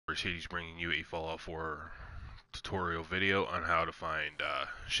Anubis-of-Hades bringing you a Fallout 4 tutorial video on how to find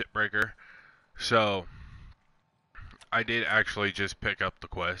Shipbreaker. So, I did actually just pick up the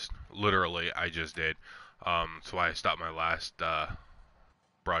quest. Literally, I just did. So I stopped my last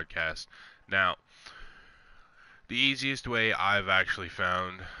broadcast. Now, the easiest way I've actually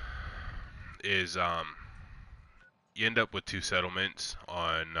found is you end up with two settlements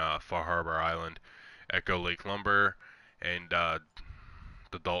on Far Harbor Island, Echo Lake Lumber, and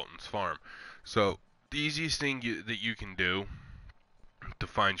the Dalton's Farm. So the easiest thing that you can do to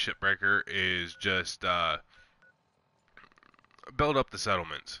find Shipbreaker is just build up the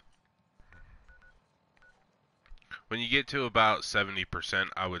settlements. When you get to about 70%,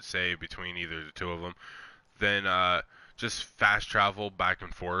 I would say, between either the two of them, then just fast travel back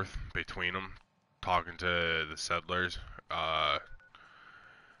and forth between them, talking to the settlers,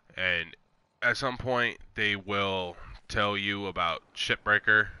 and at some point they will tell you about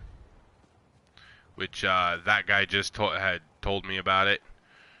Shipbreaker, which that guy just had told me about it.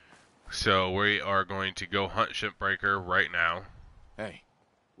 So we are going to go hunt Shipbreaker right now. Hey.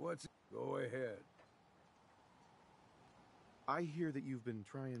 What's... Go ahead. I hear that you've been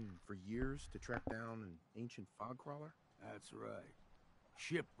trying for years to track down an ancient fog crawler? That's right.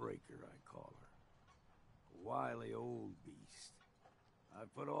 Shipbreaker, I call her. A wily old beast.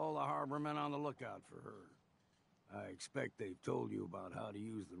 I've put all the harbormen on the lookout for her. I expect they've told you about how to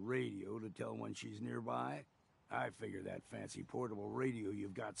use the radio to tell when she's nearby. I figure that fancy portable radio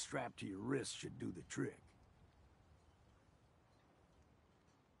you've got strapped to your wrist should do the trick.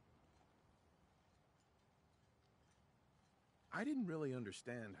 I didn't really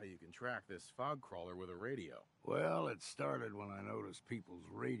understand how you can track this fog crawler with a radio. Well, it started when I noticed people's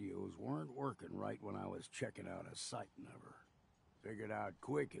radios weren't working right when I was checking out a sighting of her. Figured out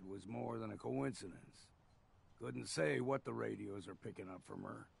quick it was more than a coincidence. Couldn't say what the radios are picking up from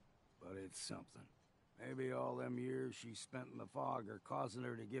her, but it's something. Maybe all them years she spent in the fog are causing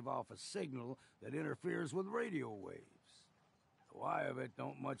her to give off a signal that interferes with radio waves. The why of it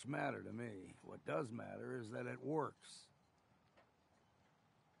don't much matter to me. What does matter is that it works.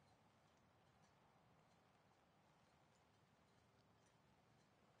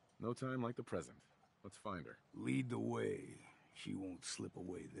 No time like the present. Let's find her. Lead the way. She won't slip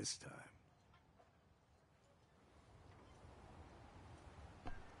away this time.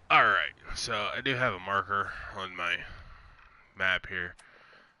 Alright, so I do have a marker on my map here.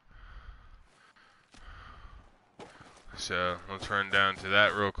 So let's run down to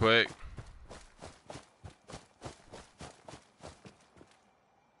that real quick.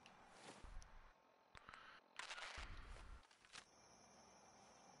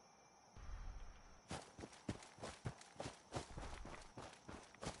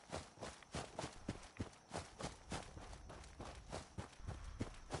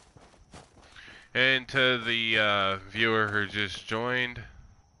 And to the viewer who just joined,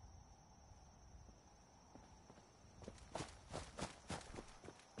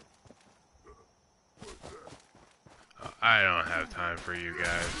 I don't have time for you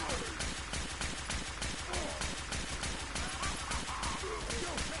guys.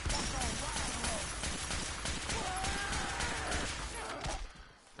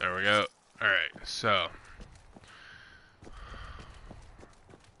 There we go. Alright, so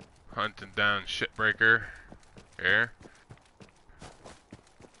hunting down Shipbreaker here.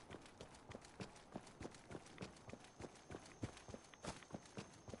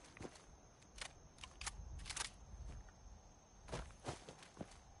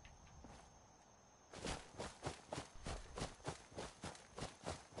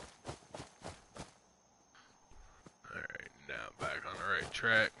 Alright, now back on the right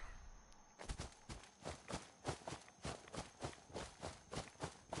track.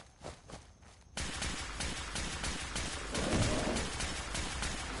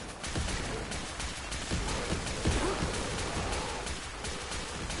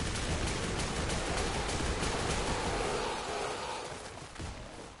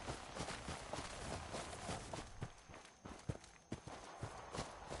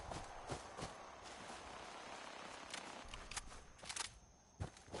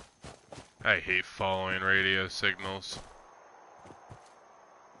 I hate following radio signals.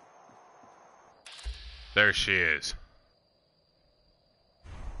 There she is.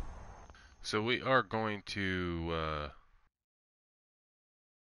 So we are going to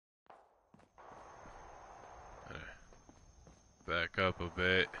back up a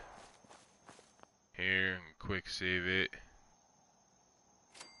bit here and quick save it.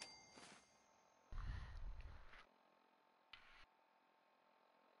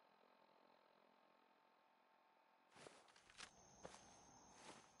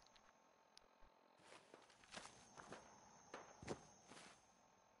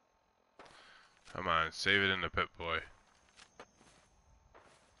 Come on, save it in the pit, boy.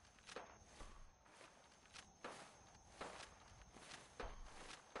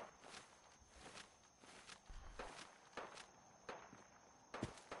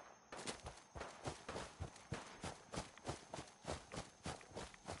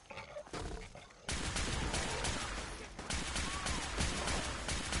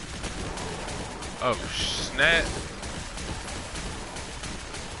 Oh, snap.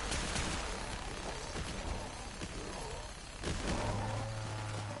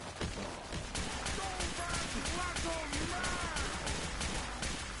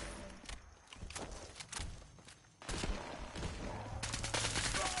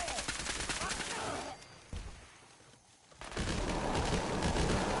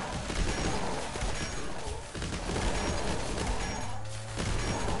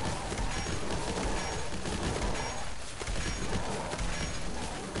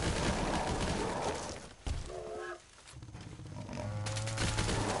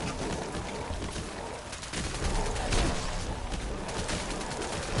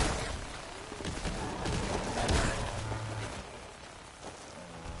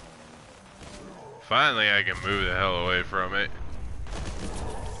 Finally, I can move the hell away from it.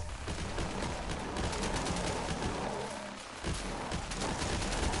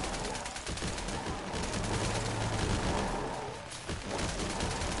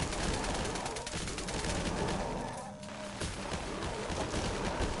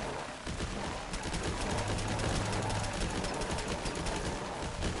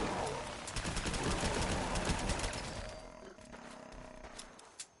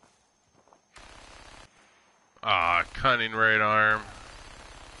 Ah, cunning right arm.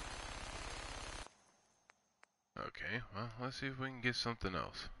 Okay, well, let's see if we can get something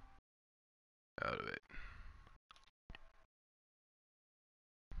else out of it.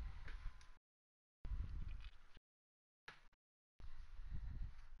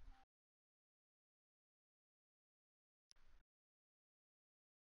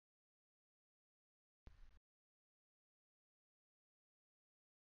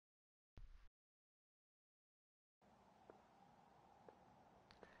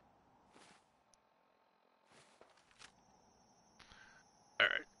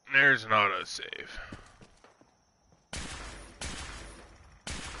 Alright, there's an autosave.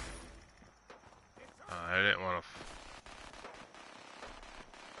 I didn't want to...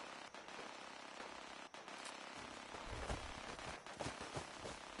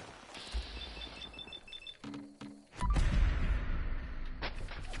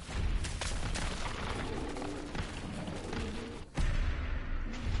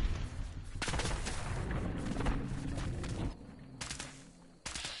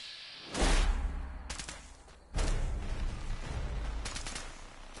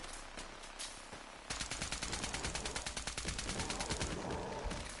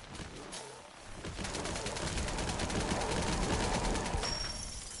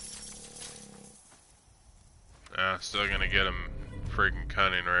 Still gonna get him freaking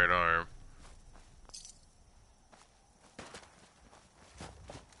cunning right arm.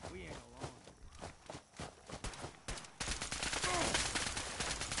 We ain't alone.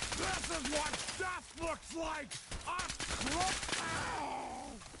 This is what death looks like! A crook!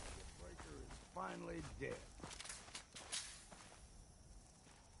 Shipbreaker is finally dead.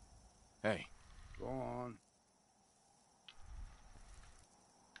 Hey. Go on.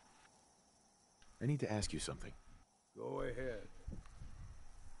 I need to ask you something. Go ahead.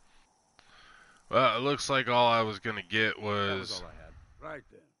 Well, it looks like all I was gonna get That was was all I had. Right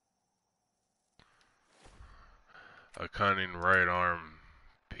then. a cunning right arm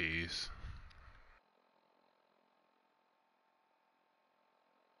piece.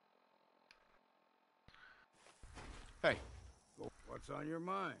 Hey. What's on your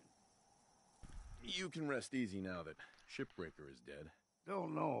mind? You can rest easy now that Shipbreaker is dead.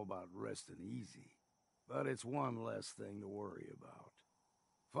 Don't know about resting easy, but it's one less thing to worry about.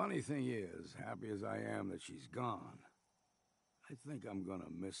 Funny thing is, happy as I am that she's gone, I think I'm gonna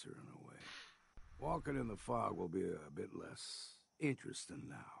miss her in a way. Walking in the fog will be a bit less interesting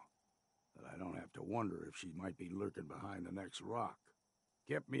now, that I don't have to wonder if she might be lurking behind the next rock.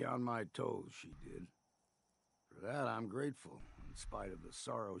 Kept me on my toes, she did. For that, I'm grateful, in spite of the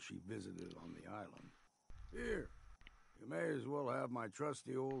sorrow she visited on the island. Here, you may as well have my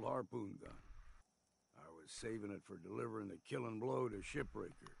trusty old harpoon gun. I was saving it for delivering the killing blow to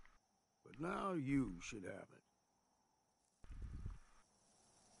Shipbreaker, but now you should have it.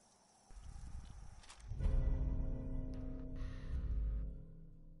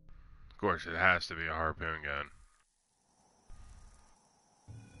 Of course, it has to be a harpoon gun.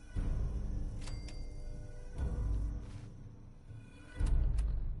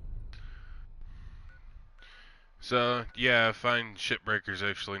 So, yeah, find shipbreakers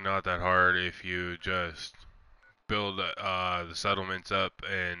actually not that hard if you just build the settlements up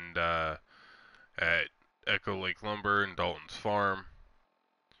and at Echo Lake Lumber and Dalton's Farm.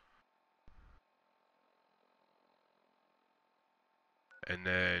 And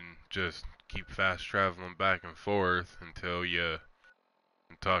then just keep fast traveling back and forth until you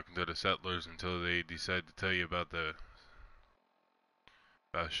talking to the settlers until they decide to tell you about the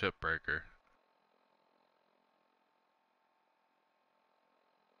shipbreaker.